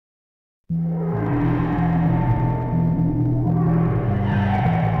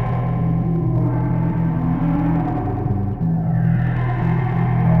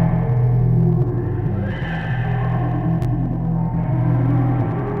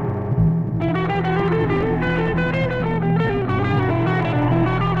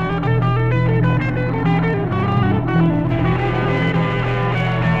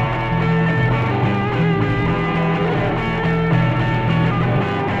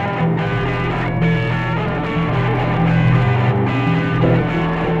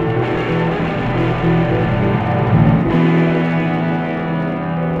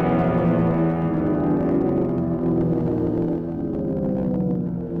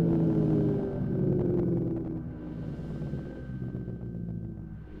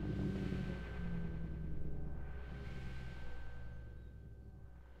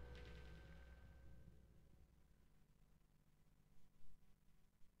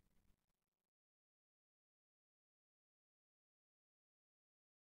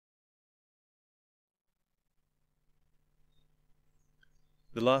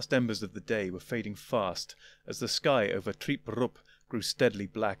The last embers of the day were fading fast as the sky over Treep grew steadily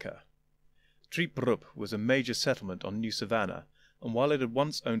blacker. Treep was a major settlement on New Savannah, and while it had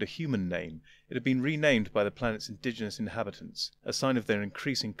once owned a human name, it had been renamed by the planet's indigenous inhabitants, a sign of their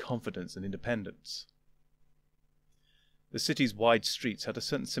increasing confidence and independence. The city's wide streets had a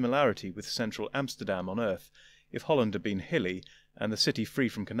certain similarity with central Amsterdam on Earth, if Holland had been hilly and the city free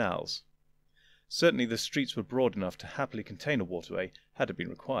from canals. Certainly the streets were broad enough to happily contain a waterway, had it been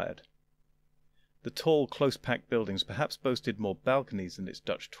required. The tall, close-packed buildings perhaps boasted more balconies than its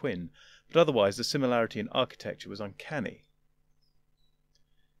Dutch twin, but otherwise the similarity in architecture was uncanny.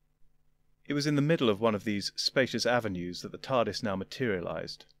 It was in the middle of one of these spacious avenues that the TARDIS now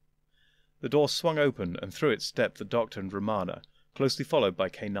materialized. The door swung open, and through it stepped the Doctor and Romana, closely followed by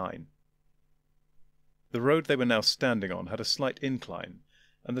K9. The road they were now standing on had a slight incline,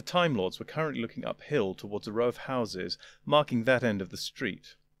 and the Time Lords were currently looking uphill towards a row of houses marking that end of the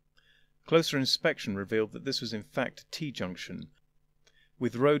street. Closer inspection revealed that this was in fact a T-junction,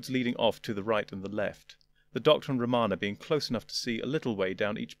 with roads leading off to the right and the left, the Doctor and Romana being close enough to see a little way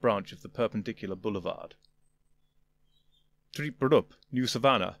down each branch of the perpendicular boulevard. "Treep, New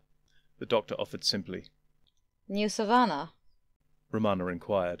Savannah," the Doctor offered simply. New Savannah? Romana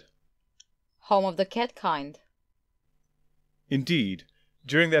inquired. Home of the cat kind. Indeed.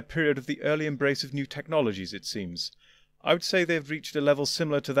 During their period of the early embrace of new technologies, it seems. I would say they have reached a level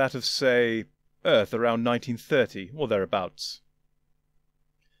similar to that of, say, Earth around 1930, or thereabouts.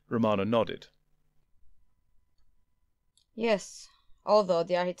 Romana nodded. Yes, although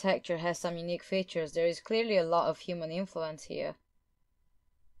the architecture has some unique features, there is clearly a lot of human influence here.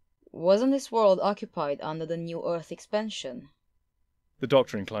 Wasn't this world occupied under the New Earth expansion? The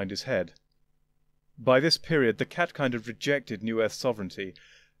Doctor inclined his head. By this period, the cat kind had rejected New Earth sovereignty,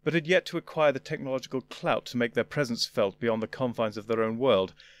 but had yet to acquire the technological clout to make their presence felt beyond the confines of their own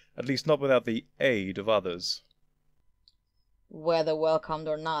world, at least not without the aid of others. Whether welcomed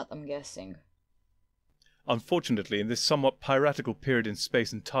or not, I'm guessing. Unfortunately, in this somewhat piratical period in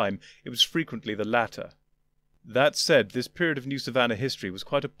space and time, it was frequently the latter. That said, this period of New Savannah history was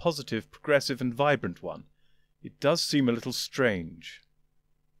quite a positive, progressive and vibrant one. It does seem a little strange.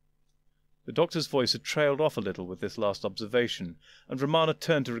 The Doctor's voice had trailed off a little with this last observation, and Romana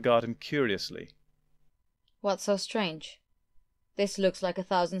turned to regard him curiously. What's so strange? This looks like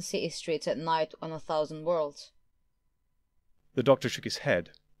 1,000 city streets at night on 1,000 worlds. The Doctor shook his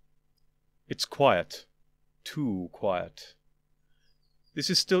head. It's quiet. Too quiet. This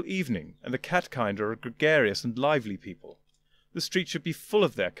is still evening, and the cat kind are a gregarious and lively people. The streets should be full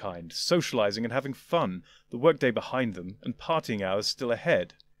of their kind, socializing and having fun, the workday behind them, and partying hours still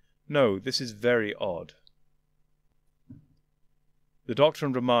ahead. No, this is very odd. The Doctor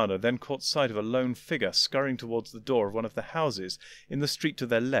and Romana then caught sight of a lone figure scurrying towards the door of one of the houses in the street to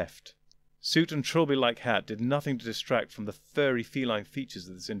their left. Suit and trilby-like hat did nothing to distract from the furry feline features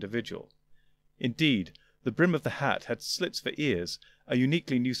of this individual. Indeed, the brim of the hat had slits for ears, a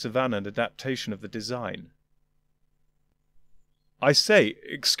uniquely New Savannah adaptation of the design. "I say,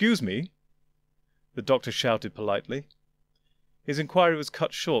 excuse me," the Doctor shouted politely. His inquiry was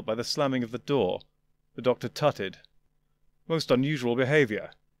cut short by the slamming of the door. The Doctor tutted. "Most unusual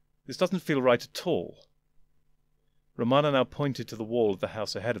behaviour. This doesn't feel right at all." Romana now pointed to the wall of the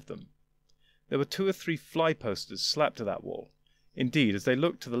house ahead of them. There were 2 or 3 fly posters slapped to that wall. Indeed, as they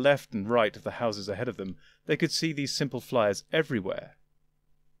looked to the left and right of the houses ahead of them, they could see these simple flyers everywhere.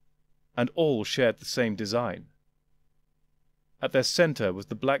 And all shared the same design. At their centre was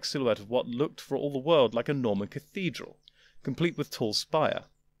the black silhouette of what looked for all the world like a Norman cathedral, complete with tall spire.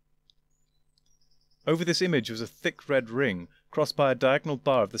 Over this image was a thick red ring, crossed by a diagonal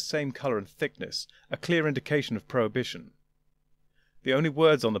bar of the same colour and thickness, a clear indication of prohibition. The only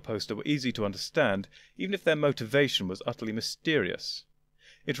words on the poster were easy to understand, even if their motivation was utterly mysterious.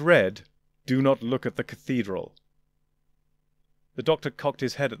 It read, "Do not look at the cathedral." The Doctor cocked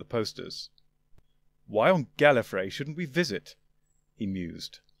his head at the posters. "Why on Gallifrey shouldn't we visit?" he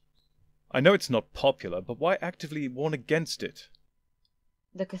mused. "I know it's not popular, but why actively warn against it?"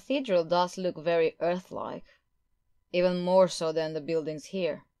 The cathedral does look very Earth-like, even more so than the buildings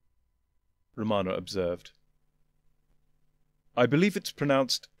here, Romana observed. "I believe it's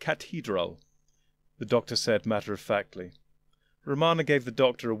pronounced cathedral," the Doctor said matter-of-factly. Romana gave the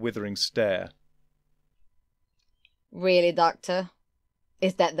Doctor a withering stare. "Really, Doctor?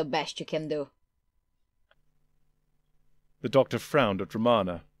 Is that the best you can do?" The Doctor frowned at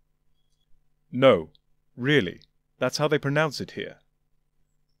Romana. "No, really, that's how they pronounce it here,"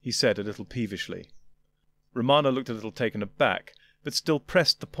 he said a little peevishly. Romana looked a little taken aback, but still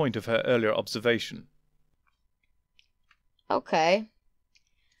pressed the point of her earlier observation. Okay.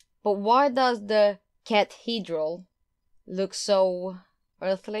 But why does the cathedral look so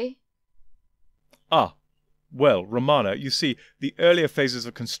earthly? Ah, well, Romana, you see, the earlier phases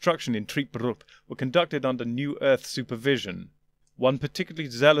of construction in Triprup were conducted under New Earth supervision. One particularly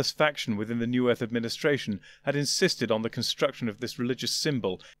zealous faction within the New Earth administration had insisted on the construction of this religious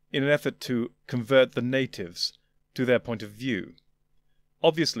symbol in an effort to convert the natives to their point of view.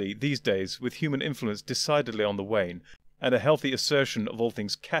 Obviously, these days, with human influence decidedly on the wane, and a healthy assertion of all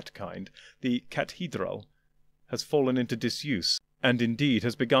things cat-kind, the cathedral has fallen into disuse, and indeed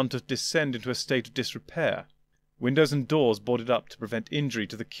has begun to descend into a state of disrepair. Windows and doors boarded up to prevent injury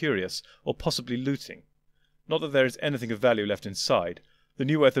to the curious, or possibly looting. Not that there is anything of value left inside. The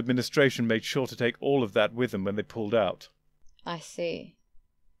New Earth administration made sure to take all of that with them when they pulled out. I see.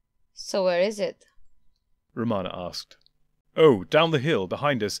 So where is it? Romana asked. Oh, down the hill,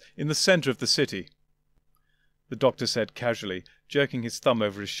 behind us, in the centre of the city, the doctor said casually, jerking his thumb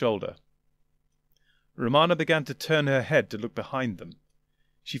over his shoulder. Romana began to turn her head to look behind them.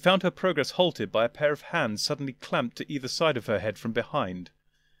 She found her progress halted by a pair of hands suddenly clamped to either side of her head from behind.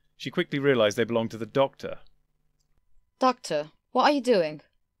 She quickly realized they belonged to the doctor. Doctor, what are you doing?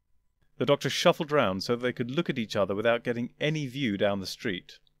 The doctor shuffled round so that they could look at each other without getting any view down the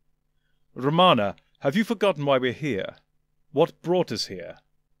street. Romana, have you forgotten why we're here? What brought us here?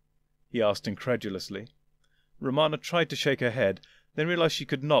 He asked incredulously. Romana tried to shake her head, then realized she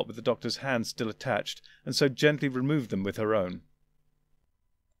could not with the doctor's hands still attached, and so gently removed them with her own.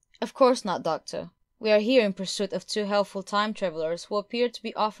 Of course not, Doctor. We are here in pursuit of two helpful time travelers who appear to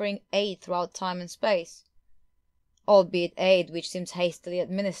be offering aid throughout time and space. Albeit aid which seems hastily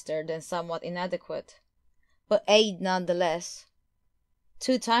administered and somewhat inadequate. But aid nonetheless.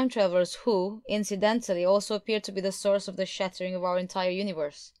 Two time travelers who, incidentally, also appear to be the source of the shattering of our entire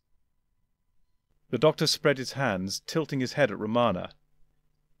universe. The doctor spread his hands, tilting his head at Romana.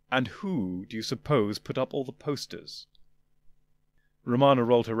 And who do you suppose put up all the posters? Romana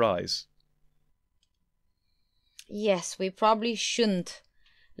rolled her eyes. Yes, we probably shouldn't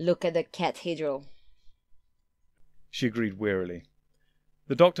look at the cathedral, she agreed wearily.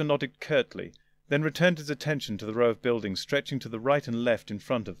 The doctor nodded curtly, then returned his attention to the row of buildings stretching to the right and left in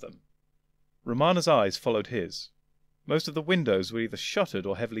front of them. Romana's eyes followed his. Most of the windows were either shuttered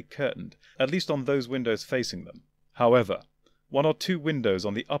or heavily curtained, at least on those windows facing them. However, one or two windows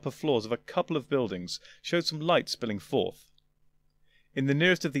on the upper floors of a couple of buildings showed some light spilling forth. In the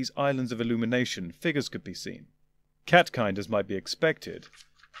nearest of these islands of illumination, figures could be seen. Cat-kind as might be expected,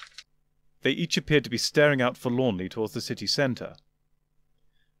 they each appeared to be staring out forlornly towards the city centre.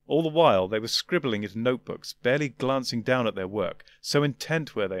 All the while they were scribbling into notebooks, barely glancing down at their work, so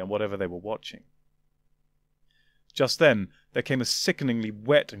intent were they on whatever they were watching. Just then there came a sickeningly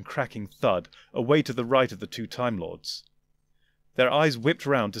wet and cracking thud, away to the right of the two Time Lords. Their eyes whipped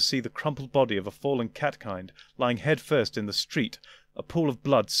round to see the crumpled body of a fallen cat-kind lying head-first in the street, a pool of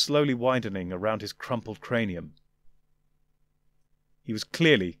blood slowly widening around his crumpled cranium. He was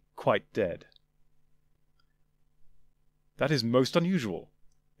clearly quite dead. That is most unusual.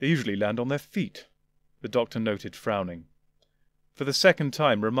 They usually land on their feet, the doctor noted, frowning. For the second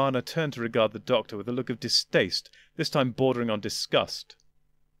time, Romana turned to regard the doctor with a look of distaste, this time bordering on disgust.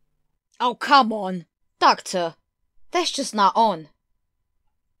 Oh, come on, Doctor. That's just not on.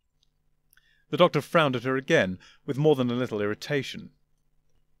 The doctor frowned at her again, with more than a little irritation.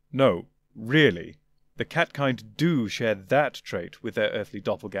 No, really, the cat-kind do share that trait with their earthly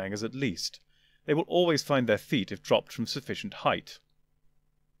doppelgangers at least. They will always find their feet if dropped from sufficient height.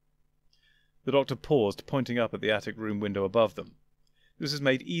 The doctor paused, pointing up at the attic room window above them. This is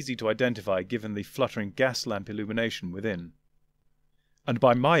made easy to identify given the fluttering gas lamp illumination within. And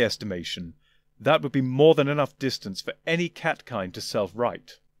by my estimation, that would be more than enough distance for any cat-kind to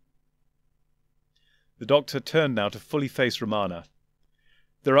self-right. The doctor turned now to fully face Romana.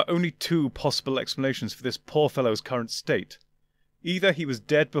 There are only two possible explanations for this poor fellow's current state. Either he was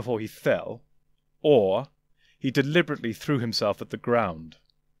dead before he fell, or he deliberately threw himself at the ground.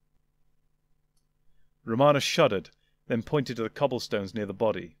 Romana shuddered, then pointed to the cobblestones near the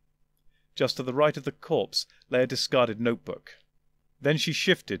body. Just to the right of the corpse lay a discarded notebook. Then she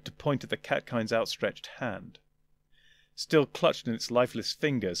shifted to point at the cat-kind's outstretched hand. Still clutched in its lifeless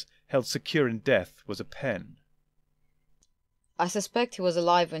fingers, held secure in death, was a pen. I suspect he was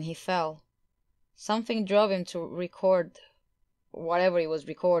alive when he fell. Something drove him to record whatever he was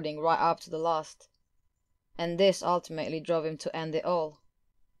recording right up to the last. And this ultimately drove him to end it all.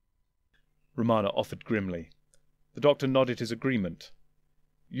 Romana offered grimly. The doctor nodded his agreement.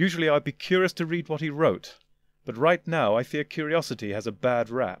 Usually I'd be curious to read what he wrote, but right now I fear curiosity has a bad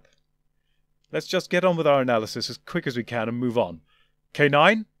rap. Let's just get on with our analysis as quick as we can and move on.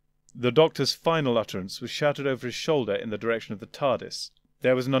 K9? The Doctor's final utterance was shouted over his shoulder in the direction of the TARDIS.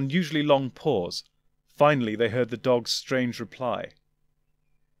 There was an unusually long pause. Finally they heard the dog's strange reply.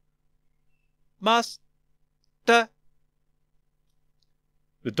 "Master!"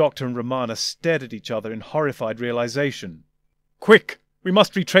 The Doctor and Romana stared at each other in horrified realization. "Quick! We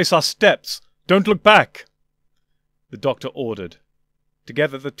must retrace our steps! Don't look back!" The Doctor ordered.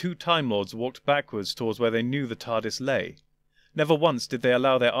 Together the two Time Lords walked backwards towards where they knew the TARDIS lay. Never once did they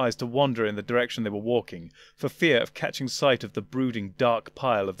allow their eyes to wander in the direction they were walking, for fear of catching sight of the brooding dark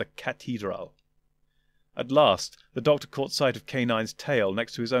pile of the cathedral. At last the Doctor caught sight of K9's tail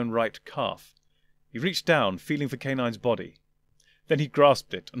next to his own right calf. He reached down, feeling for K9's body. Then he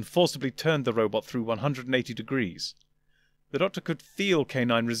grasped it and forcibly turned the robot through 180 degrees. The Doctor could feel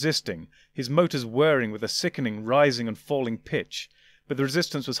K9 resisting, his motors whirring with a sickening rising and falling pitch, but the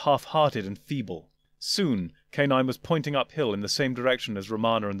resistance was half-hearted and feeble. Soon K9 was pointing uphill in the same direction as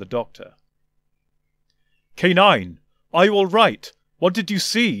Romana and the Doctor. "K9! Are you all right? What did you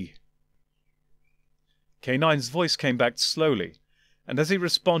see?" K9's voice came back slowly, and as he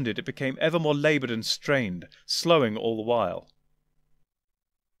responded it became ever more laboured and strained, slowing all the while.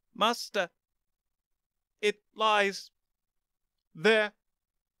 "Master, it lies there,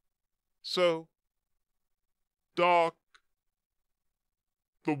 so dark.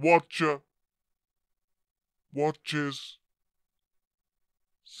 The Watcher watches,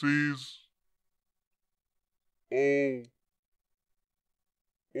 sees all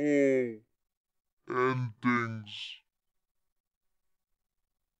endings."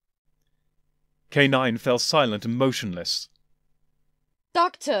 K9 fell silent and motionless.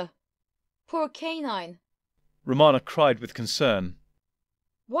 Doctor! Poor K9. Romana cried with concern.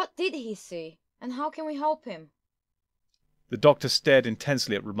 What did he see, and how can we help him? The Doctor stared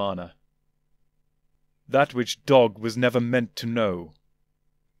intensely at Romana. "That which dog was never meant to know.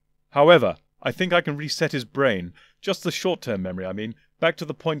 However, I think I can reset his brain, just the short-term memory, I mean, back to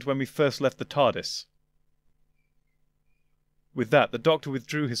the point when we first left the TARDIS." With that, the Doctor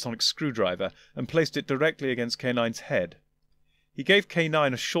withdrew his sonic screwdriver and placed it directly against K9's head. He gave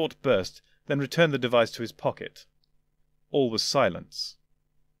K9 a short burst, then returned the device to his pocket. All was silence.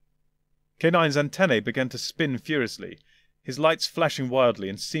 K9's antennae began to spin furiously, his lights flashing wildly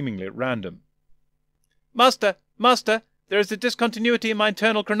and seemingly at random. "Master! Master! There is a discontinuity in my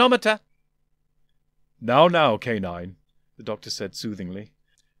internal chronometer!" Now, K9, the Doctor said soothingly.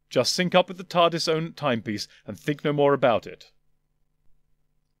 "Just sync up with the TARDIS' own timepiece and think no more about it."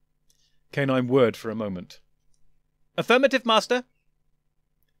 K9 whirred for a moment. "Affirmative, Master."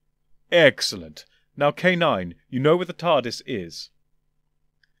 "Excellent. Now, K9, you know where the TARDIS is."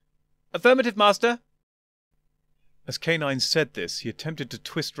 "Affirmative, Master." As K9 said this, he attempted to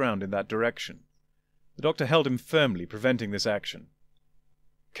twist round in that direction. The Doctor held him firmly, preventing this action.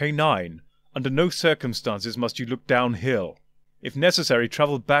 "K9, under no circumstances must you look downhill. If necessary,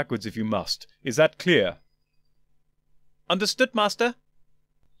 travel backwards if you must. Is that clear?" "Understood, Master."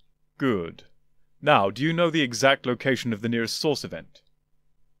 "Good. Now, do you know the exact location of the nearest source event?"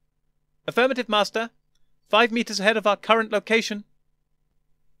 "Affirmative, Master. 5 meters ahead of our current location."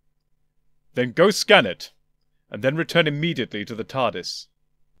 "Then go scan it, and then return immediately to the TARDIS."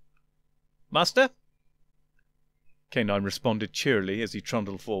 "Master." K9 responded cheerily as he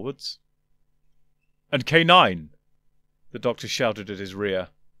trundled forwards. "And K9!" the Doctor shouted at his rear.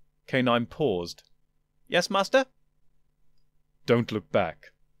 K9 paused. "Yes, Master?" "Don't look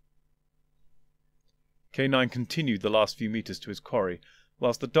back." K9 continued the last few meters to his quarry,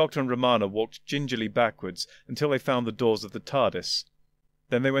 whilst the Doctor and Romana walked gingerly backwards until they found the doors of the TARDIS.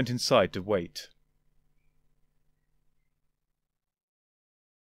 Then they went inside to wait.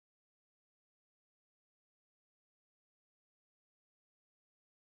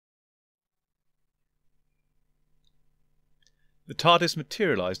 The TARDIS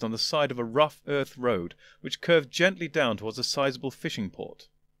materialized on the side of a rough earth road which curved gently down towards a sizable fishing port.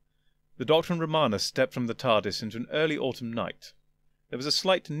 The Doctor and Romana stepped from the TARDIS into an early autumn night. There was a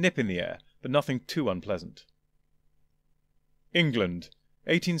slight nip in the air, but nothing too unpleasant. "England,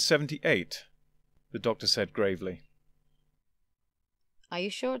 1878, the Doctor said gravely. Are you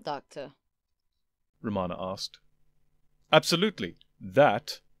sure, Doctor? Romana asked. "Absolutely.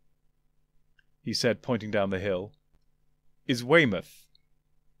 That," he said, pointing down the hill, "is Weymouth.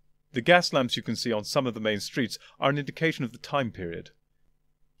 The gas lamps you can see on some of the main streets are an indication of the time period.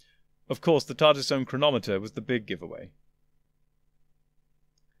 Of course, the TARDIS' own chronometer was the big giveaway."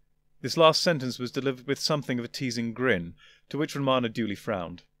 This last sentence was delivered with something of a teasing grin, to which Romana duly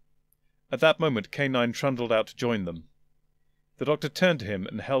frowned. At that moment K9 trundled out to join them. The Doctor turned to him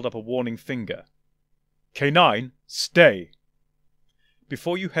and held up a warning finger. "K9, stay!"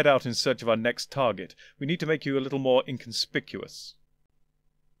 Before you head out in search of our next target, we need to make you a little more inconspicuous."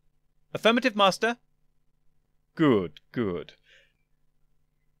 "Affirmative, Master." "Good, good.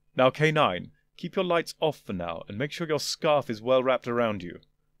 Now, K9, keep your lights off for now, and make sure your scarf is well wrapped around you.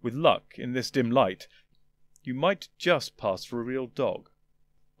 With luck, in this dim light, you might just pass for a real dog.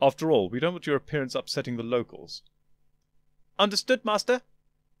 After all, we don't want your appearance upsetting the locals." "Understood, Master."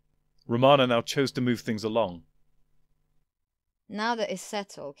 Romana now chose to move things along. Now that it's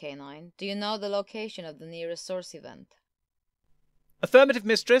settled, K9, do you know the location of the nearest source event? "Affirmative,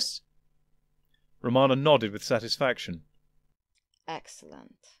 Mistress." Romana nodded with satisfaction.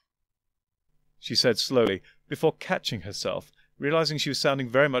 Excellent. She said slowly, before catching herself, realizing she was sounding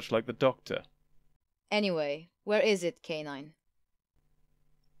very much like the doctor. Anyway, where is it, K9?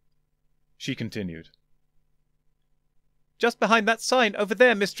 She continued. "Just behind that sign over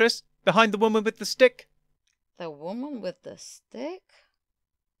there, Mistress. Behind the woman with the stick." The woman with the stick?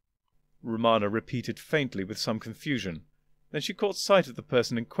 Romana repeated faintly with some confusion. Then she caught sight of the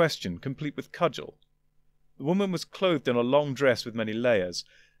person in question, complete with cudgel. The woman was clothed in a long dress with many layers,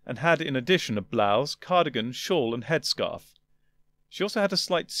 and had in addition a blouse, cardigan, shawl, and headscarf. She also had a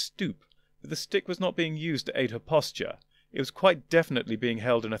slight stoop, but the stick was not being used to aid her posture. It was quite definitely being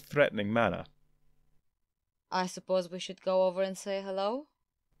held in a threatening manner. "I suppose we should go over and say hello?"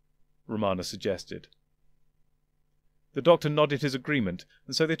 Romana suggested. The doctor nodded his agreement,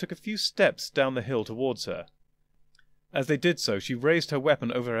 and so they took a few steps down the hill towards her. As they did so, she raised her weapon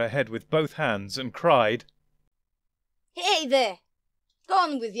over her head with both hands and cried, "Hey there! Go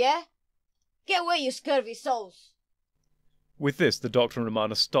on with ya! Get away, you scurvy souls!" With this, the doctor and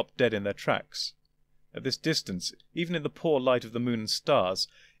Romana stopped dead in their tracks. At this distance, even in the poor light of the moon and stars,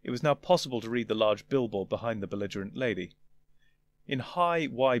 it was now possible to read the large billboard behind the belligerent lady. In high,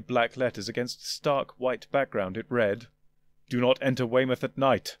 wide black letters against a stark white background it read, "Do not enter Weymouth at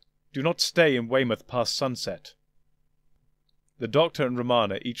night. Do not stay in Weymouth past sunset." The doctor and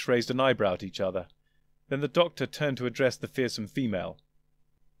Romana each raised an eyebrow at each other. Then the doctor turned to address the fearsome female.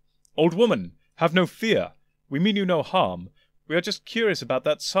 "Old woman, have no fear. We mean you no harm. We are just curious about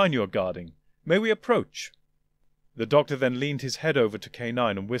that sign you are guarding. May we approach?" The doctor then leaned his head over to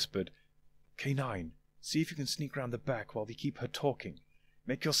K9 and whispered, "K9, see if you can sneak round the back while we keep her talking.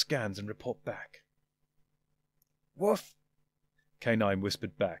 Make your scans and report back." "Woof!" K9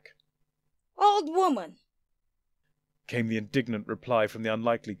 whispered back. "Old woman!" Came the indignant reply from the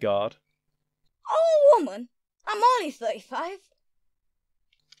unlikely guard. "Old woman! I'm only 35.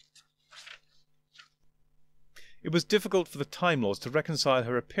 It was difficult for the Time Lords to reconcile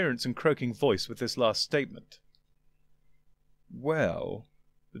her appearance and croaking voice with this last statement. "Well,"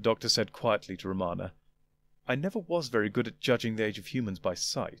 the doctor said quietly to Romana, "I never was very good at judging the age of humans by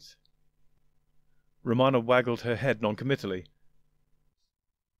sight." Romana waggled her head noncommittally.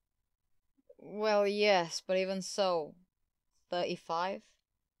 Well, yes, but even so, 35?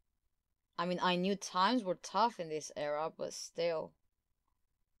 I mean, I knew times were tough in this era, but still.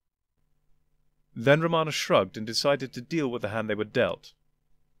 Then Romana shrugged and decided to deal with the hand they were dealt.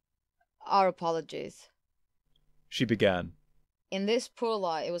 Our apologies. She began. In this poor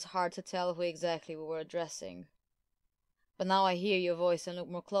light, it was hard to tell who exactly we were addressing. But now I hear your voice and look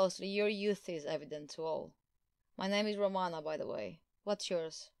more closely, your youth is evident to all. My name is Romana, by the way. What's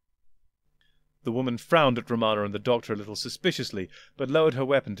yours? The woman frowned at Romana and the doctor a little suspiciously, but lowered her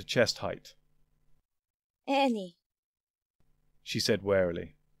weapon to chest height. "Annie." She said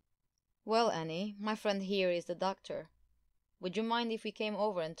warily. Well, Annie, my friend here is the doctor. Would you mind if we came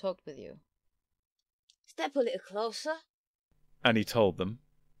over and talked with you? "Step a little closer, Annie told them.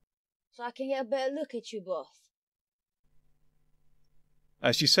 so I can get a better look at you both."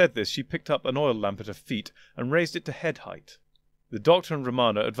 As she said this, she picked up an oil lamp at her feet and raised it to head height. The doctor and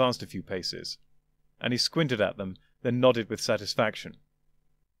Romana advanced a few paces. Annie squinted at them, then nodded with satisfaction.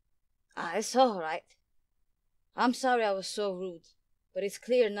 It's all right. I'm sorry I was so rude, but it's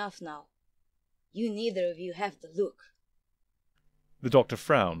clear enough now. You neither of you have the look. The doctor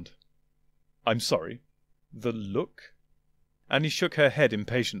frowned. "I'm sorry. The look?" Annie shook her head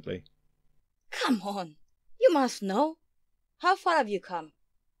impatiently. Come on, you must know. How far have you come?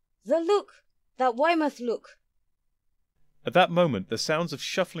 The look, that Weymouth look. At that moment, the sounds of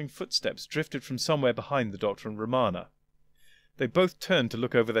shuffling footsteps drifted from somewhere behind the doctor and Romana. They both turned to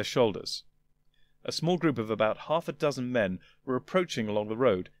look over their shoulders. A small group of about half a dozen men were approaching along the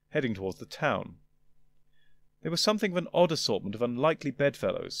road, heading towards the town. They were something of an odd assortment of unlikely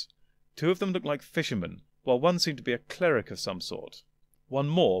bedfellows. Two of them looked like fishermen, while one seemed to be a cleric of some sort. One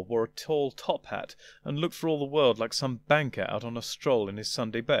more wore a tall top hat and looked for all the world like some banker out on a stroll in his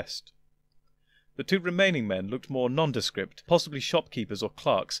Sunday best. The two remaining men looked more nondescript, possibly shopkeepers or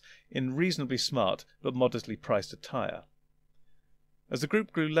clerks, in reasonably smart but modestly priced attire. As the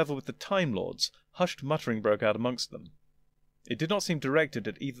group grew level with the Time Lords, hushed muttering broke out amongst them. It did not seem directed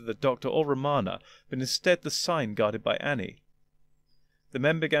at either the doctor or Romana, but instead the sign guarded by Annie. The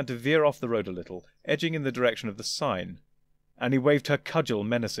men began to veer off the road a little, edging in the direction of the sign. Annie waved her cudgel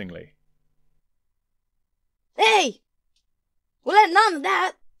menacingly. Hey! We'll have none of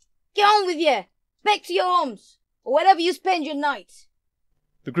that! Get on with you! Back to your homes, or wherever you spend your nights!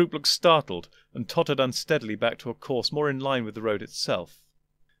 The group looked startled and tottered unsteadily back to a course more in line with the road itself.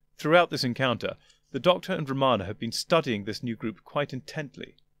 Throughout this encounter, the doctor and Romana had been studying this new group quite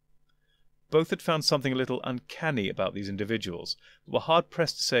intently. Both had found something a little uncanny about these individuals, but were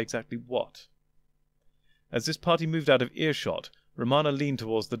hard-pressed to say exactly what. As this party moved out of earshot, Romana leaned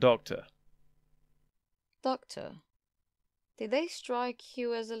towards the doctor. Doctor, did they strike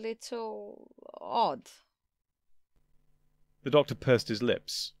you as a little odd? The doctor pursed his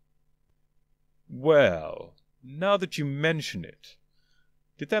lips. Well, now that you mention it,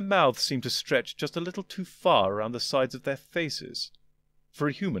 did their mouths seem to stretch just a little too far around the sides of their faces? For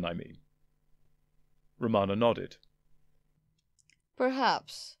a human, I mean. Romana nodded.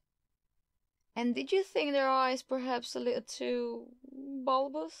 Perhaps. And did you think their eyes perhaps a little too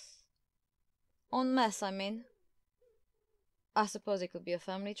bulbous? En masse, I mean. I suppose it could be a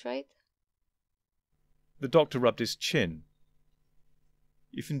family trait. The doctor rubbed his chin.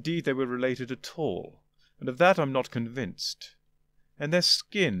 If indeed they were related at all, and of that I'm not convinced. And their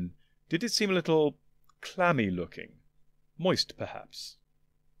skin, did it seem a little clammy-looking? Moist, perhaps?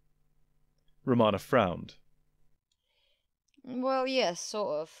 Romana frowned. Well, yes,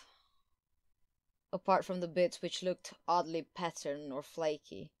 sort of. Apart from the bits which looked oddly patterned or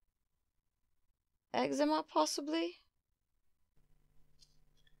flaky. Eczema, possibly?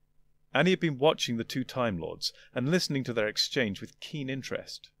 Annie had been watching the two Time Lords and listening to their exchange with keen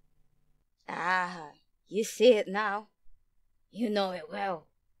interest. Ah, you see it now. You know it well.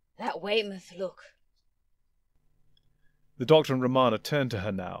 That Weymouth look. The doctor and Romana turned to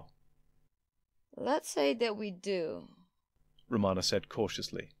her now. Let's say that we do. Romana said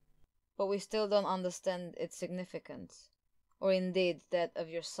cautiously. But we still don't understand its significance. Or indeed that of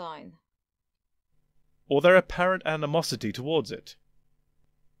your sign. Or their apparent animosity towards it.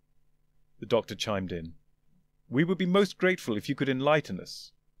 The doctor chimed in. We would be most grateful if you could enlighten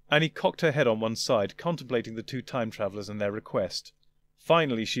us. Annie cocked her head on one side, contemplating the two time-travellers and their request.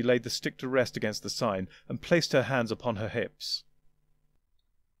 Finally she laid the stick to rest against the sign and placed her hands upon her hips.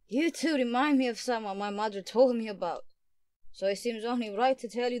 You two remind me of someone my mother told me about. So it seems only right to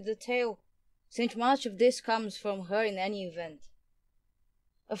tell you the tale, since much of this comes from her in any event.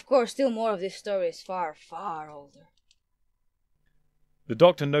 Of course, still more of this story is far, far older. The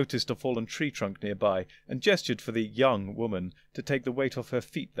doctor noticed a fallen tree trunk nearby and gestured for the young woman to take the weight off her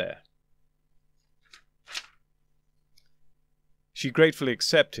feet there. She gratefully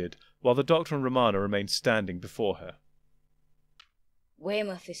accepted, while the doctor and Romana remained standing before her.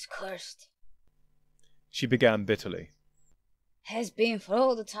 Weymouth is cursed. She began bitterly. Has been for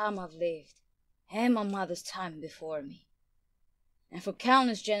all the time I've lived, and my mother's time before me, and for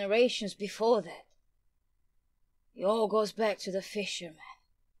countless generations before that. It all goes back to the fishermen,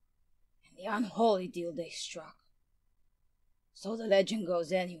 and the unholy deal they struck. So the legend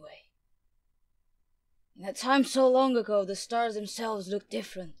goes anyway. In a time so long ago, the stars themselves looked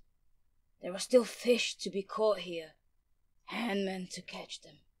different. There were still fish to be caught here, and men to catch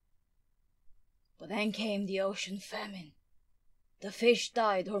them. But then came the ocean famine. The fish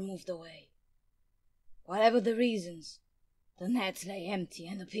died or moved away. Whatever the reasons, the nets lay empty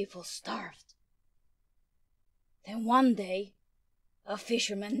and the people starved. Then one day, a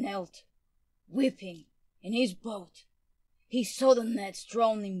fisherman knelt, weeping, in his boat. He saw the nets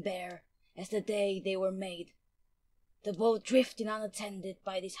droning bare as the day they were made, the boat drifting unattended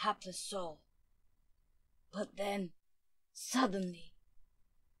by this hapless soul. But then, suddenly,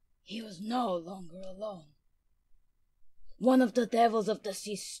 he was no longer alone. One of the devils of the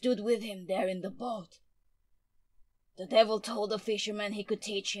sea stood with him there in the boat. The devil told the fisherman he could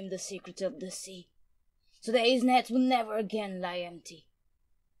teach him the secrets of the sea, so that his nets would never again lie empty.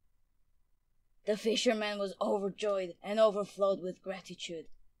 The fisherman was overjoyed and overflowed with gratitude.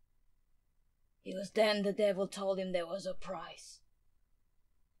 It was then the devil told him there was a price.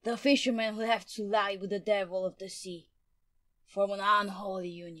 The fisherman would have to lie with the devil of the sea, form an unholy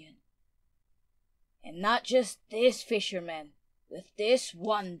union. And not just this fisherman, with this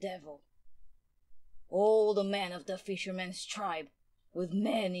one devil. All the men of the fisherman's tribe, with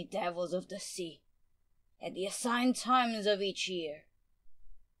many devils of the sea, at the assigned times of each year.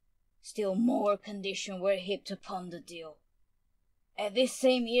 still more conditions were heaped upon the deal. At this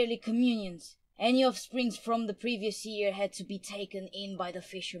same yearly communions, any offsprings from the previous year had to be taken in by the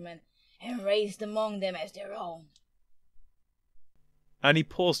fishermen and raised among them as their own. Annie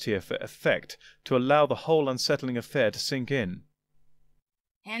paused here for effect to allow the whole unsettling affair to sink in.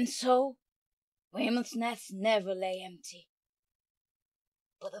 And so, Weymouth's nets never lay empty.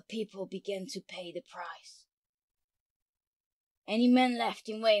 But the people began to pay the price. Any men left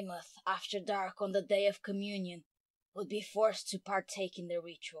in Weymouth after dark on the day of communion would be forced to partake in the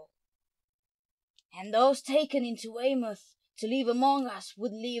ritual. And those taken into Weymouth to live among us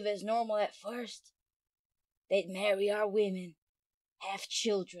would live as normal at first. They'd marry our women, have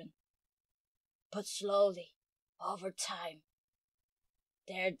children. But slowly, over time,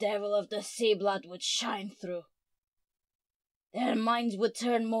 their devil of the sea blood would shine through. Their minds would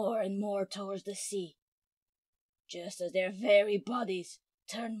turn more and more towards the sea, just as their very bodies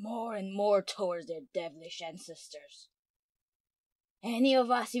turned more and more towards their devilish ancestors. Any of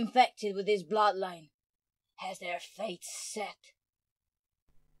us infected with this bloodline has their fate set.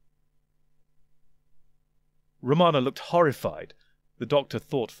 Romana looked horrified, the doctor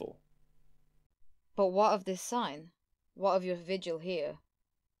thoughtful. But what of this sign? What of your vigil here?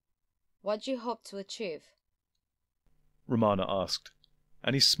 What do you hope to achieve? Romana asked,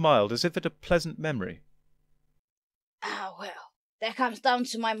 and he smiled as if at a pleasant memory. Ah, well, that comes down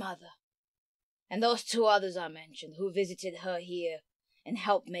to my mother, and those two others I mentioned who visited her here and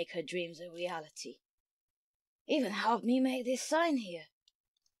helped make her dreams a reality. Even helped me make this sign here.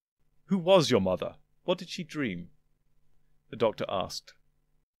 Who was your mother? What did she dream? The doctor asked.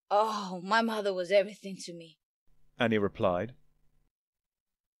 Oh, my mother was everything to me, Annie replied.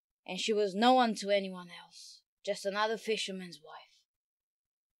 And she was no one to anyone else, just another fisherman's wife.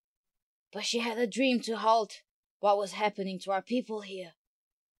 But she had a dream to halt what was happening to our people here,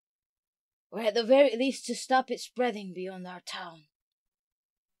 or at the very least to stop it spreading beyond our town.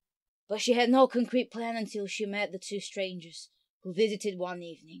 But she had no concrete plan until she met the two strangers who visited one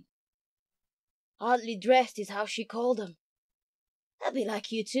evening. Oddly dressed is how she called them. That'd be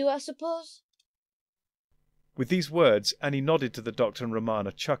like you two, I suppose. With these words, Annie nodded to the doctor and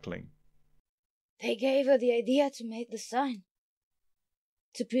Romana, chuckling. They gave her the idea to make the sign,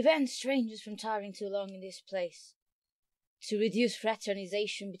 to prevent strangers from tarrying too long in this place, to reduce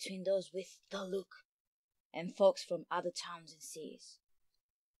fraternization between those with the look and folks from other towns and seas.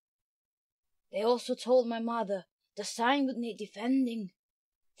 They also told my mother the sign would need defending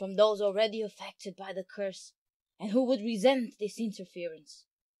from those already affected by the curse and who would resent this interference.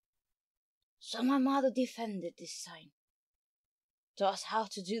 So my mother defended this sign, taught us how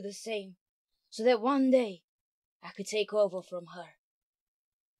to do the same, so that one day I could take over from her,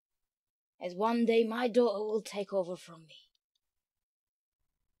 as one day my daughter will take over from me.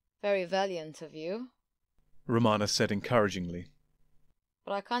 Very valiant of you, Romana said encouragingly.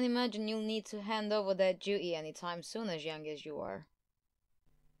 but I can't imagine you'll need to hand over that duty any time soon, as young as you are.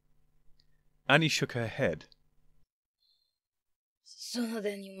 Annie shook her head. Sooner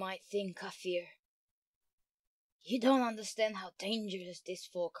than you might think, I fear. You don't understand how dangerous these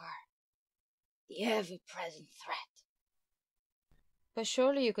folk are. The ever-present threat. But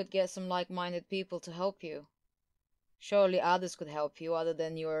surely you could get some like-minded people to help you. Surely others could help you other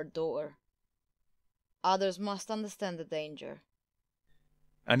than your daughter. Others must understand the danger.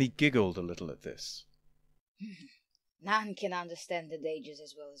 Annie giggled a little at this. None can understand the dangers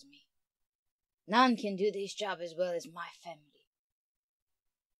as well as me. None can do this job as well as my family.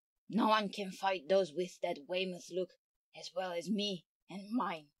 No one can fight those with that Weymouth look as well as me and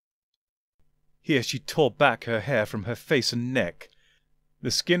mine. Here she tore back her hair from her face and neck.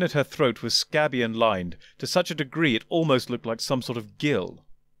 The skin at her throat was scabby and lined, to such a degree it almost looked like some sort of gill.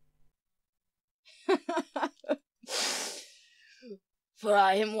 For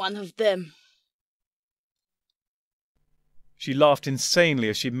I am one of them. She laughed insanely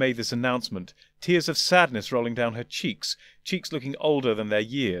as she made this announcement, tears of sadness rolling down her cheeks, cheeks looking older than their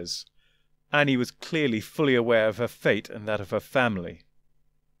years. Annie was clearly fully aware of her fate and that of her family.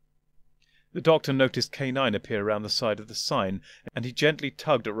 The doctor noticed K9 appear around the side of the sign, and he gently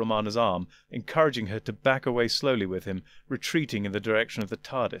tugged at Romana's arm, encouraging her to back away slowly with him, retreating in the direction of the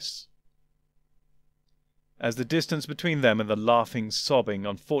TARDIS. As the distance between them and the laughing, sobbing,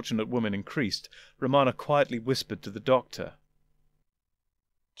 unfortunate woman increased, Romana quietly whispered to the doctor.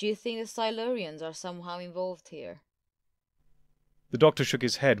 Do you think the Silurians are somehow involved here? The doctor shook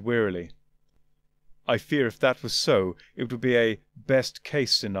his head wearily. I fear if that was so, it would be a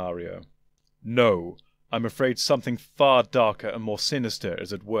best-case scenario. No, I'm afraid something far darker and more sinister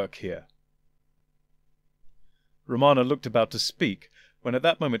is at work here. Romana looked about to speak, when at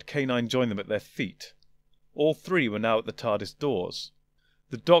that moment K9 joined them at their feet. All three were now at the TARDIS doors.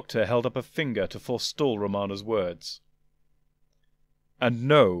 The Doctor held up a finger to forestall Romana's words. "And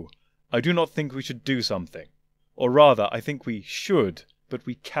no, I do not think we should do something. Or rather, I think we should, but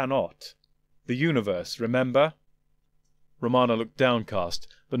we cannot. The universe, remember?" Romana looked downcast,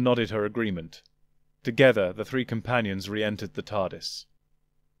 but nodded her agreement. Together, the three companions re-entered the TARDIS.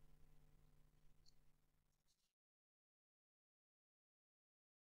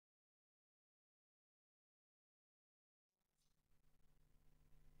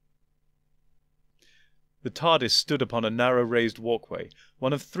 The TARDIS stood upon a narrow raised walkway,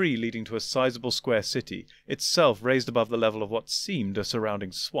 one of three leading to a sizable square city, itself raised above the level of what seemed a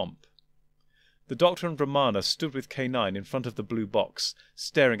surrounding swamp. The Doctor and Romana stood with K9 in front of the blue box,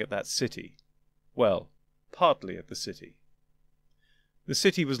 staring at that city. Well, partly at the city. The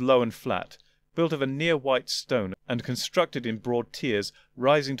city was low and flat, built of a near white stone and constructed in broad tiers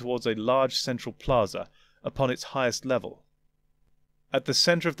rising towards a large central plaza upon its highest level. At the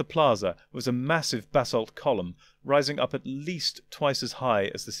centre of the plaza was a massive basalt column rising up at least twice as high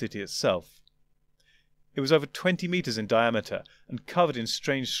as the city itself. It was over 20 meters in diameter and covered in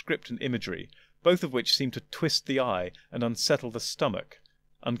strange script and imagery, both of which seemed to twist the eye and unsettle the stomach,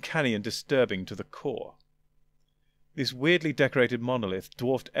 uncanny and disturbing to the core. This weirdly decorated monolith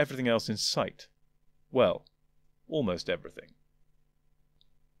dwarfed everything else in sight. Well, almost everything.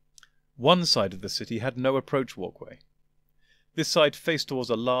 One side of the city had no approach walkway. This side faced towards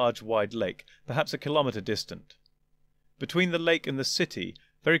a large, wide lake, perhaps a kilometre distant. Between the lake and the city,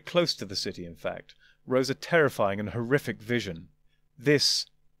 very close to the city in fact, rose a terrifying and horrific vision. This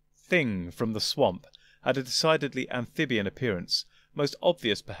thing from the swamp had a decidedly amphibian appearance, most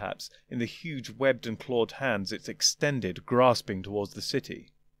obvious perhaps in the huge webbed and clawed hands it extended, grasping towards the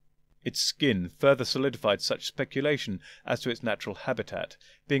city. Its skin further solidified such speculation as to its natural habitat,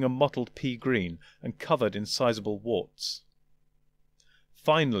 being a mottled pea-green and covered in sizable warts.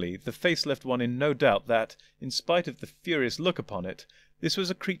 Finally, the face left one in no doubt that, in spite of the furious look upon it, this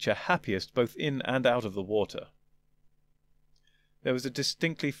was a creature happiest both in and out of the water. There was a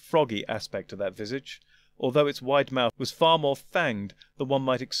distinctly froggy aspect to that visage, although its wide mouth was far more fanged than one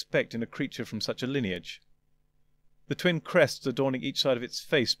might expect in a creature from such a lineage. The twin crests adorning each side of its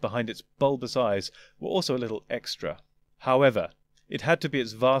face behind its bulbous eyes were also a little extra. However, it had to be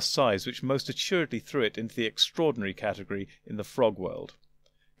its vast size which most assuredly threw it into the extraordinary category in the frog world,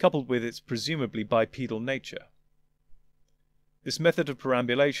 coupled with its presumably bipedal nature. This method of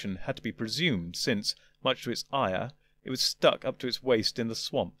perambulation had to be presumed, since, much to its ire, it was stuck up to its waist in the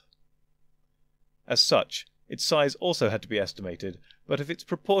swamp. As such, its size also had to be estimated, but if its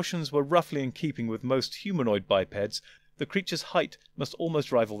proportions were roughly in keeping with most humanoid bipeds, the creature's height must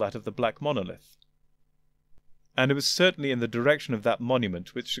almost rival that of the black monolith. And it was certainly in the direction of that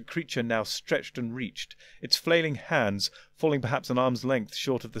monument which the creature now stretched and reached, its flailing hands falling perhaps an arm's length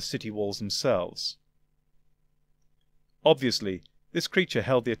short of the city walls themselves. Obviously, this creature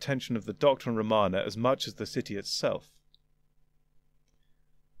held the attention of the Doctor and Romana as much as the city itself.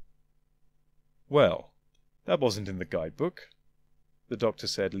 "Well, that wasn't in the guidebook," the Doctor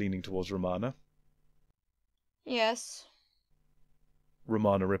said, leaning towards Romana. Yes.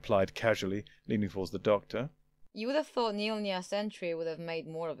 Romana replied casually, leaning towards the Doctor. You would have thought Nilnia's entry would have made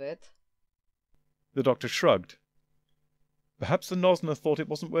more of it. The Doctor shrugged. "Perhaps the Nosner thought it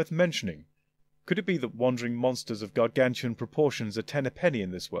wasn't worth mentioning. Could it be that wandering monsters of gargantuan proportions are 10 a penny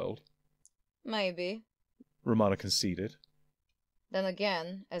in this world?" Maybe. Romana conceded. Then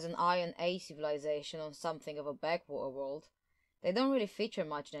again, as an Iron A civilization on something of a backwater world, they don't really feature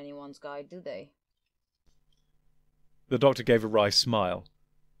much in anyone's guide, do they? The Doctor gave a wry smile.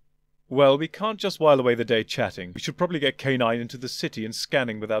 "Well, we can't just while away the day chatting. We should probably get K9 into the city and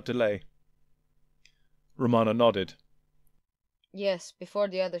scanning without delay." Romana nodded. Yes, before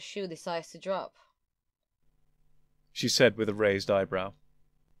the other shoe decides to drop, she said with a raised eyebrow.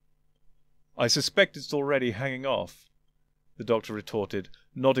 "I suspect it's already hanging off," the Doctor retorted,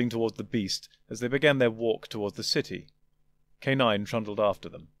 nodding towards the beast as they began their walk towards the city. K9 trundled after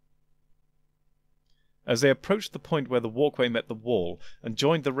them. As they approached the point where the walkway met the wall and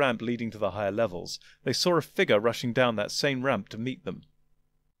joined the ramp leading to the higher levels, they saw a figure rushing down that same ramp to meet them.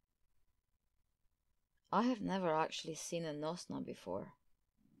 I have never actually seen a Nosna before,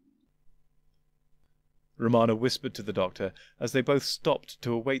 Romana whispered to the Doctor as they both stopped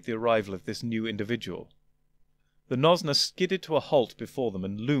to await the arrival of this new individual. The Nosna skidded to a halt before them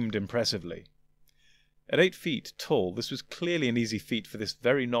and loomed impressively. At 8 feet tall, this was clearly an easy feat for this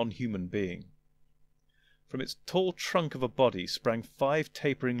very non-human being. From its tall trunk of a body sprang 5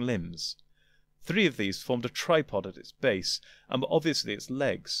 tapering limbs, 3 of these formed a tripod at its base, and were obviously its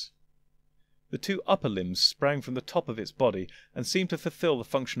legs. The 2 upper limbs sprang from the top of its body and seemed to fulfill the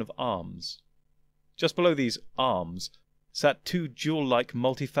function of arms. Just below these arms sat 2 jewel-like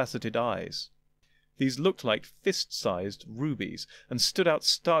multifaceted eyes. These looked like fist-sized rubies and stood out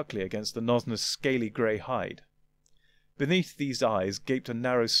starkly against the Nosner's scaly grey hide. Beneath these eyes gaped a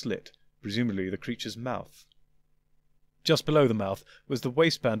narrow slit, presumably the creature's mouth. Just below the mouth was the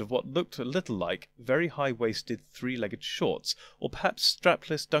waistband of what looked a little like very high-waisted 3-legged shorts, or perhaps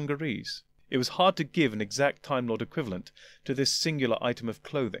strapless dungarees. It was hard to give an exact Time Lord equivalent to this singular item of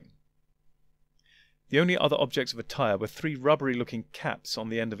clothing. The only other objects of attire were 3 rubbery-looking caps on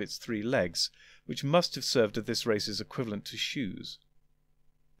the end of its 3 legs, which must have served as this race's equivalent to shoes.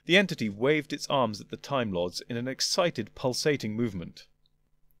 The entity waved its arms at the Time Lords in an excited, pulsating movement.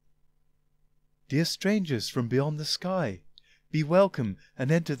 "Dear strangers from beyond the sky, be welcome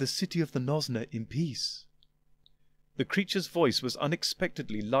and enter the city of the Nosner in peace." The creature's voice was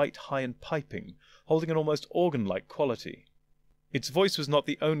unexpectedly light, high, and piping, holding an almost organ-like quality. Its voice was not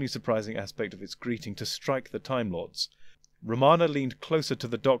the only surprising aspect of its greeting to strike the Time Lords. Romana leaned closer to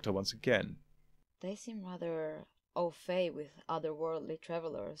the Doctor once again. They seem rather au fait with otherworldly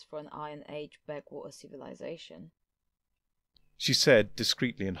travelers for an Iron Age backwater civilization, she said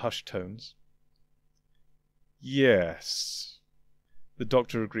discreetly in hushed tones. Yes, the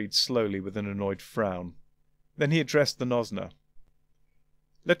Doctor agreed slowly with an annoyed frown. Then he addressed the Nosner.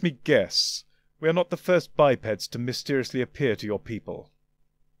 Let me guess, we are not the first bipeds to mysteriously appear to your people.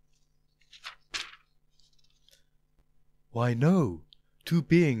 "Why, no. 2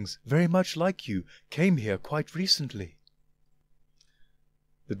 beings very much like you came here quite recently."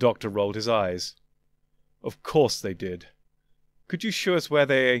 The Doctor rolled his eyes. Of course they did. Could you show us where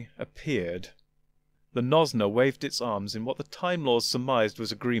they appeared? The Nosner waved its arms in what the Time Lords surmised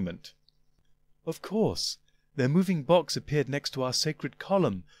was agreement. "Of course. Their moving box appeared next to our sacred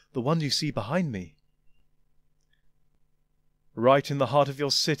column, the one you see behind me." Right in the heart of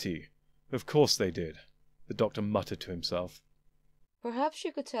your city. Of course they did, the Doctor muttered to himself. Perhaps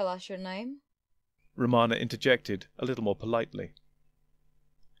you could tell us your name? Romana interjected, a little more politely.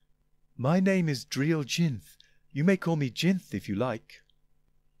 "My name is Driel Jinth. You may call me Jinth if you like."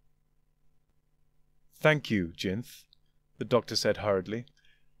 "Thank you, Jinth," the Doctor said hurriedly.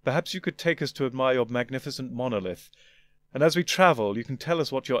 "Perhaps you could take us to admire your magnificent monolith, and as we travel you can tell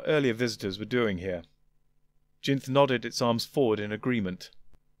us what your earlier visitors were doing here." Jinth nodded its arms forward in agreement.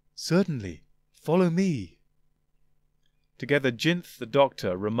 "Certainly. Follow me." Together Jinth, the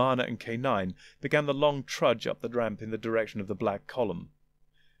Doctor, Romana and K9 began the long trudge up the ramp in the direction of the black column.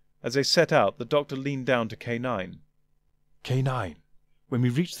 As they set out, the Doctor leaned down to K9. "K9, when we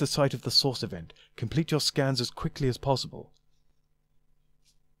reach the site of the source event, complete your scans as quickly as possible."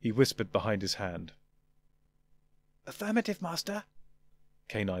 He whispered behind his hand. "Affirmative, Master,"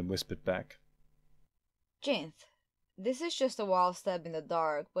 K9 whispered back. Jinth, this is just a wild stab in the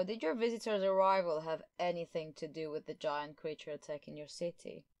dark, but did your visitor's arrival have anything to do with the giant creature attacking your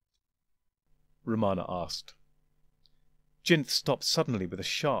city? Romana asked. Jinth stopped suddenly with a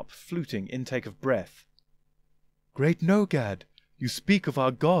sharp, fluting intake of breath. "Great Nogad! You speak of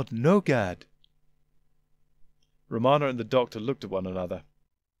our god, Nogad!" Romana and the Doctor looked at one another.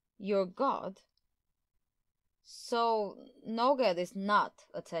 Your god? So, Nogad is not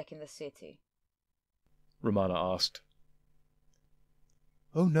attacking the city? Romana asked.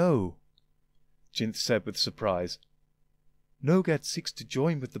 "Oh no," Jinth said with surprise. "Nogad seeks to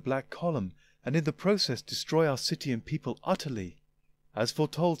join with the Black Column, and in the process destroy our city and people utterly. As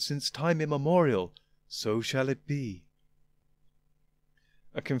foretold since time immemorial, so shall it be."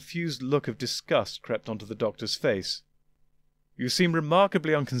 A confused look of disgust crept onto the Doctor's face. "You seem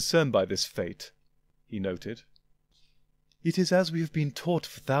remarkably unconcerned by this fate," he noted. "It is as we have been taught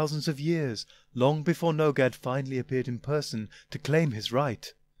for thousands of years, long before Nogad finally appeared in person to claim his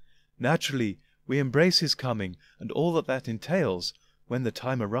right. Naturally, we embrace his coming and all that entails when the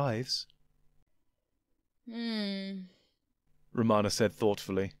time arrives." Romana said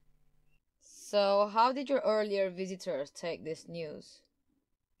thoughtfully. So, how did your earlier visitors take this news?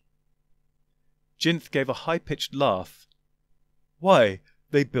 Jinth gave a high-pitched laugh. "Why,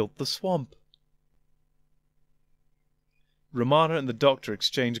 they built the swamp." Romana and the Doctor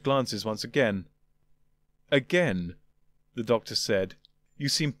exchanged glances once again. "Again," the Doctor said, "you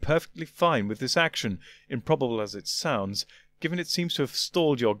seem perfectly fine with this action, improbable as it sounds, given it seems to have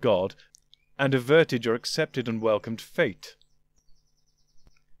stalled your god and averted your accepted and welcomed fate."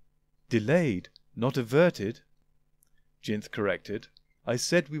 "Delayed, not averted," Jinth corrected. "I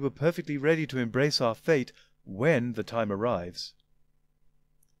said we were perfectly ready to embrace our fate when the time arrives."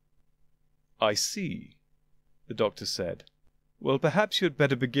 I see, the doctor said. Well, perhaps you had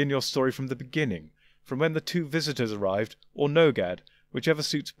better begin your story from the beginning, from when the two visitors arrived, or Nogad, whichever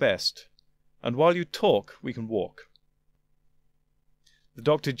suits best. And while you talk, we can walk. The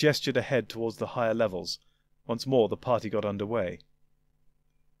doctor gestured ahead towards the higher levels. Once more the party got under way.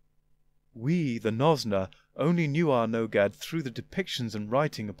 We, the Nosna, only knew our Nogad through the depictions and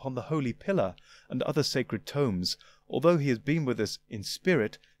writing upon the Holy Pillar and other sacred tomes, although he has been with us in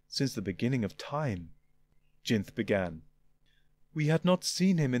spirit since the beginning of time, Jinth began. We had not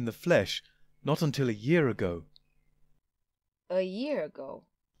seen him in the flesh, not until a year ago. A year ago?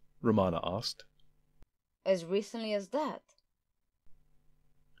 Romana asked. As recently as that?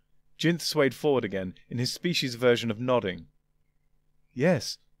 Jinth swayed forward again in his species version of nodding.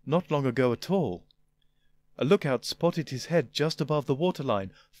 Yes, not long ago at all. A lookout spotted his head just above the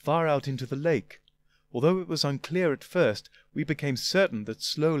waterline, far out into the lake. Although it was unclear at first, we became certain that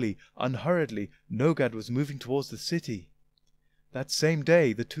slowly, unhurriedly, Nogad was moving towards the city. That same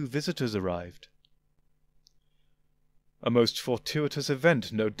day the two visitors arrived. A most fortuitous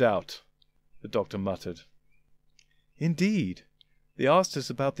event, no doubt, the doctor muttered. Indeed. They asked us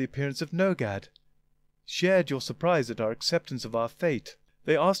about the appearance of Nogad, shared your surprise at our acceptance of our fate.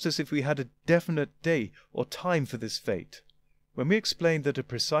 They asked us if we had a definite day or time for this fate. When we explained that a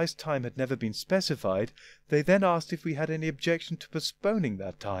precise time had never been specified, they then asked if we had any objection to postponing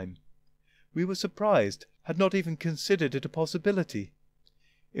that time. We were surprised, had not even considered it a possibility.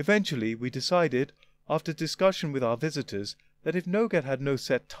 Eventually we decided, after discussion with our visitors, that if Nogad had no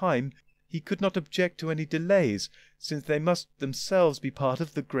set time, he could not object to any delays, since they must themselves be part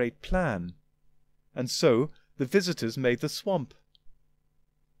of the great plan. And so the visitors made the swamp.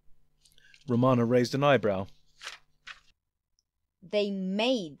 Romana raised an eyebrow. They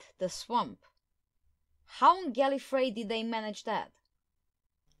made the swamp. How on Gallifrey did they manage that?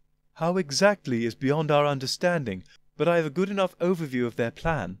 How exactly is beyond our understanding, but I have a good enough overview of their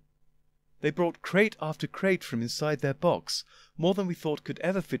plan. They brought crate after crate from inside their box, more than we thought could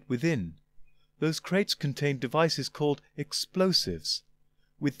ever fit within. Those crates contained devices called explosives.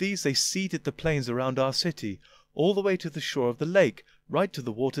 With these they seeded the plains around our city, all the way to the shore of the lake, right to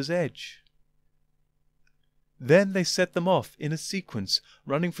the water's edge. Then they set them off in a sequence,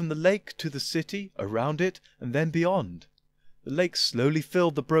 running from the lake to the city, around it, and then beyond. The lake slowly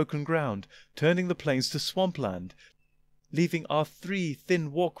filled the broken ground, turning the plains to swampland, leaving our 3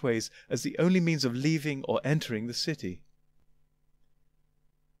 thin walkways as the only means of leaving or entering the city.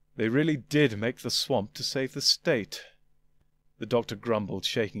 They really did make the swamp to save the state, the doctor grumbled,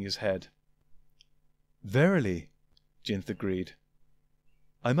 shaking his head. Verily, Jinth agreed.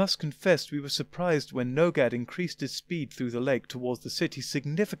 I must confess we were surprised when Nogad increased his speed through the lake towards the city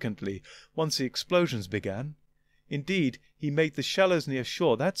significantly once the explosions began. Indeed, he made the shallows near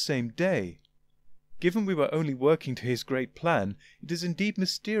shore that same day. Given we were only working to his great plan, it is indeed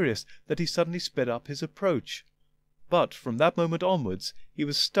mysterious that he suddenly sped up his approach. But from that moment onwards, he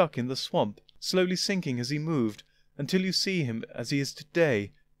was stuck in the swamp, slowly sinking as he moved, until you see him as he is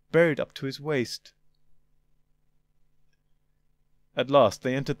today, buried up to his waist. At last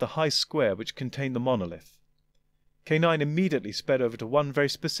they entered the high square which contained the monolith. K9 immediately sped over to one very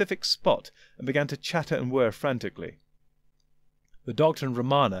specific spot and began to chatter and whir frantically. The doctor and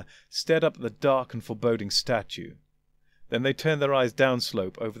Romana stared up at the dark and foreboding statue. Then they turned their eyes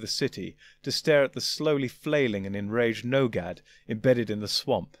downslope over the city to stare at the slowly flailing and enraged Nogad embedded in the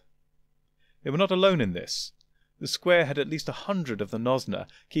swamp. They were not alone in this. The square had at least 100 of the Nosna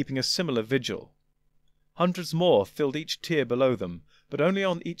keeping a similar vigil. Hundreds more filled each tier below them, but only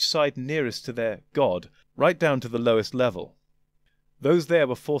on each side nearest to their god, right down to the lowest level. Those there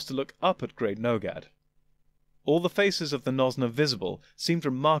were forced to look up at great Nogad. All the faces of the Nosna visible seemed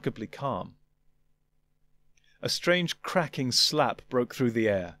remarkably calm. A strange cracking slap broke through the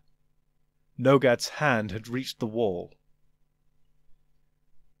air. Nogad's hand had reached the wall.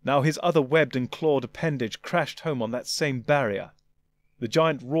 Now his other webbed and clawed appendage crashed home on that same barrier. The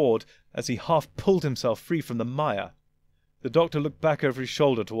giant roared as he half pulled himself free from the mire. The doctor looked back over his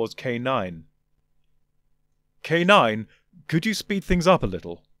shoulder towards K9. K9, could you speed things up a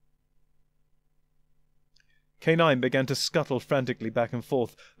little? K9 began to scuttle frantically back and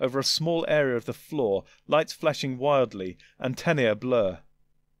forth over a small area of the floor, lights flashing wildly, antennae ablur.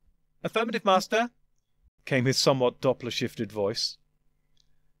 "Affirmative, Master," came his somewhat Doppler-shifted voice.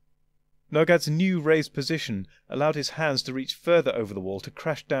 Nogad's new raised position allowed his hands to reach further over the wall to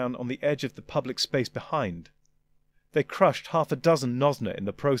crash down on the edge of the public space behind. They crushed half a dozen Nosna in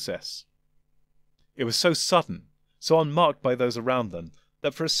the process. It was so sudden, so unmarked by those around them,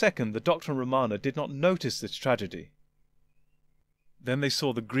 that for a second the doctor and Romana did not notice this tragedy. Then they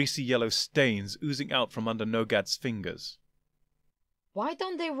saw the greasy yellow stains oozing out from under Nogad's fingers. Why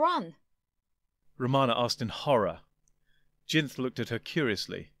don't they run? Romana asked in horror. Jinth looked at her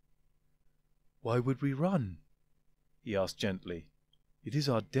curiously. Why would we run? He asked gently. It is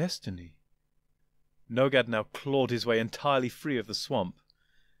our destiny. Nogad now clawed his way entirely free of the swamp.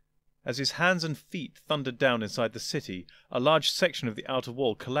 As his hands and feet thundered down inside the city, a large section of the outer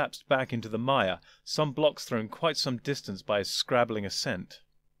wall collapsed back into the mire, some blocks thrown quite some distance by his scrabbling ascent.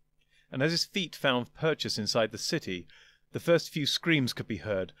 And as his feet found purchase inside the city, the first few screams could be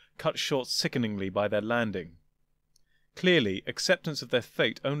heard, cut short sickeningly by their landing. Clearly, acceptance of their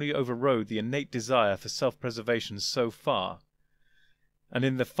fate only overrode the innate desire for self-preservation so far. And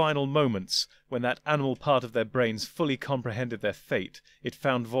in the final moments, when that animal part of their brains fully comprehended their fate, it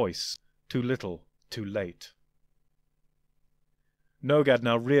found voice, too little, too late. Nogad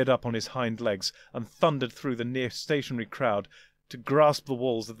now reared up on his hind legs and thundered through the near-stationary crowd to grasp the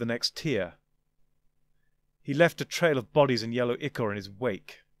walls of the next tier. He left a trail of bodies and yellow ichor in his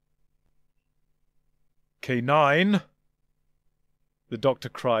wake. "K9!" the doctor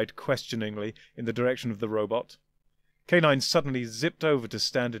cried questioningly in the direction of the robot. K9 suddenly zipped over to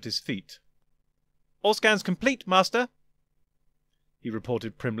stand at his feet. "All scans complete, Master," he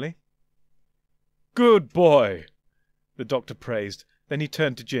reported primly. "Good boy," the doctor praised. Then he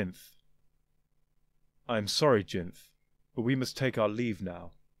turned to Jinth. "I am sorry, Jinth, but we must take our leave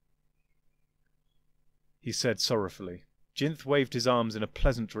now," he said sorrowfully. Jinth waved his arms in a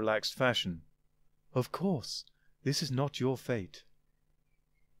pleasant, relaxed fashion. Of course, this is not your fate.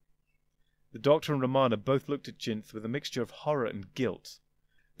 The doctor and Romana both looked at Jinth with a mixture of horror and guilt.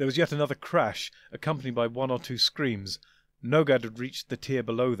 There was yet another crash, accompanied by one or two screams. Nogad had reached the tier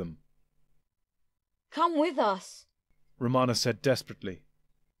below them. Come with us. Romana said desperately.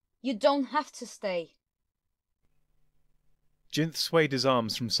 You don't have to stay. Jinth swayed his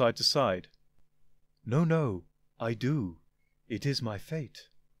arms from side to side. No, I do. It is my fate.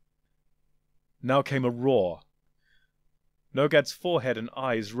 Now came a roar. Nogad's forehead and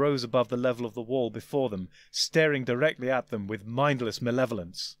eyes rose above the level of the wall before them, staring directly at them with mindless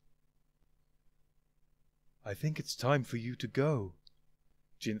malevolence. I think it's time for you to go,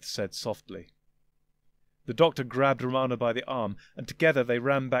 Jinth said softly. The doctor grabbed Romana by the arm, and together they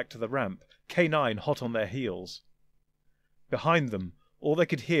ran back to the ramp, K9 hot on their heels. Behind them, all they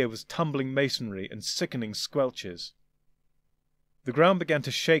could hear was tumbling masonry and sickening squelches. The ground began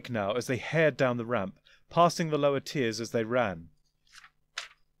to shake now as they hared down the ramp, passing the lower tiers as they ran.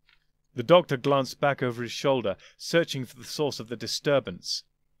 The doctor glanced back over his shoulder, searching for the source of the disturbance.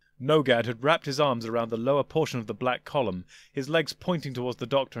 Nogad had wrapped his arms around the lower portion of the black column, his legs pointing towards the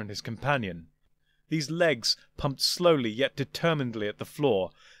doctor and his companion. These legs pumped slowly yet determinedly at the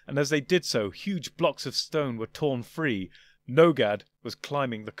floor, and as they did so, huge blocks of stone were torn free. Nogad was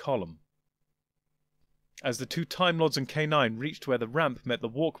climbing the column. As the two Time Lords and K9 reached where the ramp met the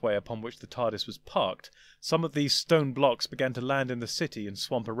walkway upon which the TARDIS was parked, some of these stone blocks began to land in the city and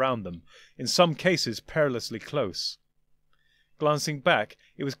swamp around them, in some cases perilously close. Glancing back,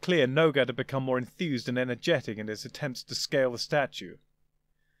 it was clear Nogad had become more enthused and energetic in his attempts to scale the statue.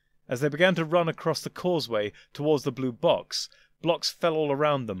 As they began to run across the causeway towards the blue box, blocks fell all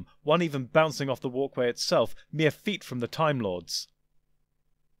around them, one even bouncing off the walkway itself, mere feet from the Time Lords.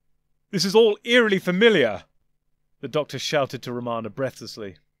 "This is all eerily familiar," the doctor shouted to Romana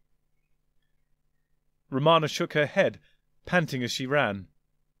breathlessly. Romana shook her head, panting as she ran.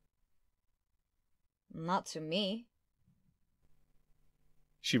 Not to me,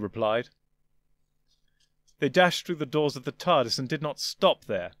 she replied. They dashed through the doors of the TARDIS and did not stop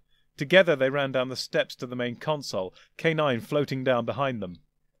there. Together they ran down the steps to the main console, K9 floating down behind them.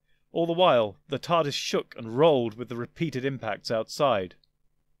 All the while, the TARDIS shook and rolled with the repeated impacts outside.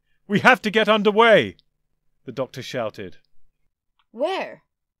 "We have to get underway!" the doctor shouted. Where?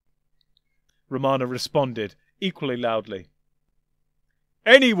 Romana responded, equally loudly.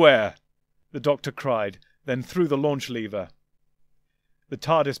 "Anywhere!" the doctor cried, then threw the launch lever. The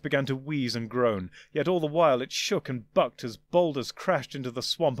TARDIS began to wheeze and groan, yet all the while it shook and bucked as boulders crashed into the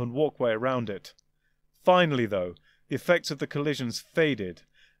swamp and walkway around it. Finally, though, the effects of the collisions faded,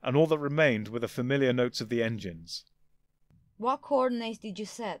 and all that remained were the familiar notes of the engines. What coordinates did you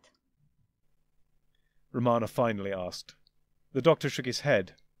set? Romana finally asked. The doctor shook his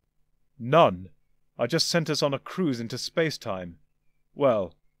head. "None. I just sent us on a cruise into space-time.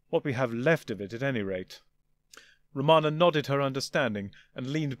 Well, what we have left of it at any rate." Romana nodded her understanding and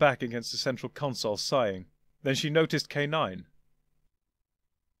leaned back against the central console, sighing. Then she noticed K9.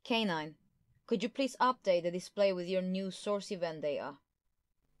 K9, could you please update the display with your new source event data?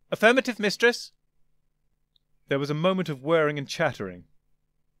 "Affirmative, mistress." There was a moment of whirring and chattering.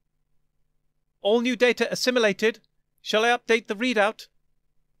 "All new data assimilated. Shall I update the readout?"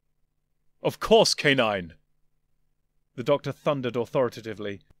 "Of course, K9!" the doctor thundered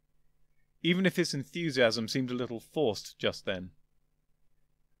authoritatively, even if his enthusiasm seemed a little forced just then.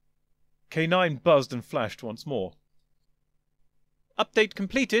 K9 buzzed and flashed once more. "Update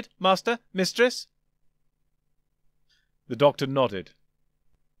completed, Master, Mistress." The doctor nodded.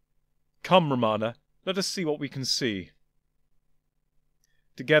 "Come, Romana, let us see what we can see."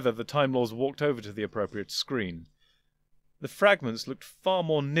 Together the Time Lords walked over to the appropriate screen. The fragments looked far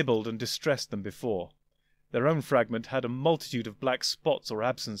more nibbled and distressed than before. Their own fragment had a multitude of black spots or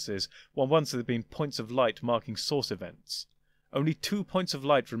absences, while once there had been points of light marking source events. Only 2 points of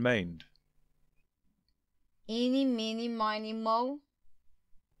light remained. "Eeny, meeny, miny, mo?"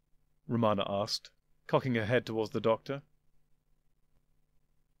 Romana asked, cocking her head towards the doctor.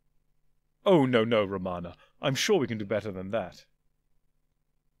 "Oh, no, Romana. I'm sure we can do better than that."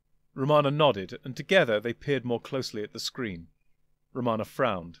 Romana nodded, and together they peered more closely at the screen. Romana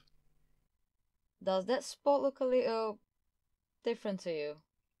frowned. "Does that spot look a little different to you?"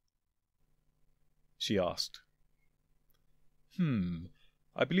 she asked.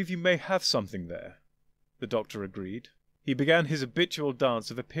 I believe you may have something there," the doctor agreed. He began his habitual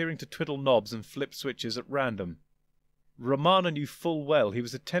dance of appearing to twiddle knobs and flip switches at random. Romana knew full well he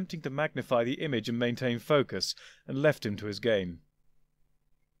was attempting to magnify the image and maintain focus, and left him to his game.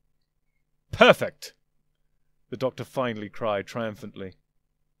 "Perfect!" the doctor finally cried triumphantly.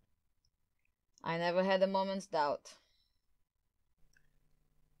 "I never had a moment's doubt,"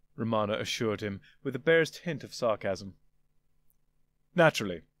 Romana assured him, with the barest hint of sarcasm.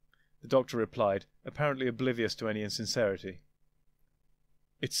 "Naturally," the doctor replied, apparently oblivious to any insincerity.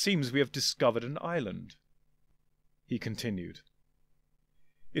 "It seems we have discovered an island," he continued.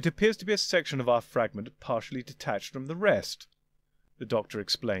 "It appears to be a section of our fragment partially detached from the rest," the doctor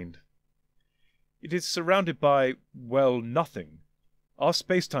explained. "It is surrounded by, well, nothing. Our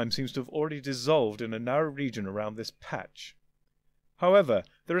space-time seems to have already dissolved in a narrow region around this patch. However,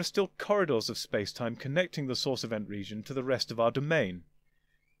 there are still corridors of space-time connecting the source event region to the rest of our domain.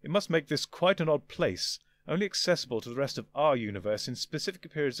 It must make this quite an odd place, only accessible to the rest of our universe in specific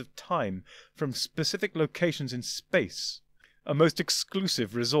periods of time from specific locations in space. A most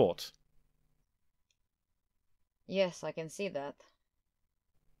exclusive resort." "Yes, I can see that,"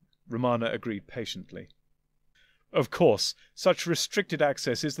 Romana agreed patiently. "Of course, such restricted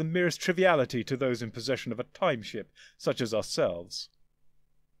access is the merest triviality to those in possession of a time ship, such as ourselves."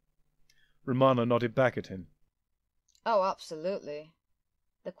 Romana nodded back at him. "Oh, absolutely.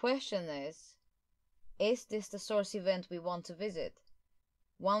 The question is this the source event we want to visit?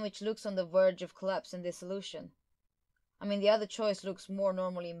 One which looks on the verge of collapse and dissolution? I mean, the other choice looks more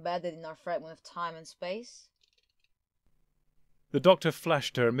normally embedded in our fragment of time and space." The doctor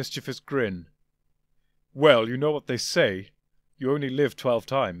flashed her a mischievous grin. "Well, you know what they say. You only live 12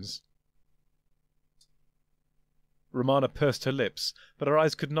 times. Romana pursed her lips, but her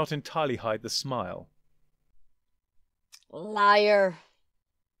eyes could not entirely hide the smile. "Liar!"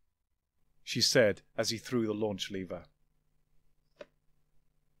 she said as he threw the launch lever.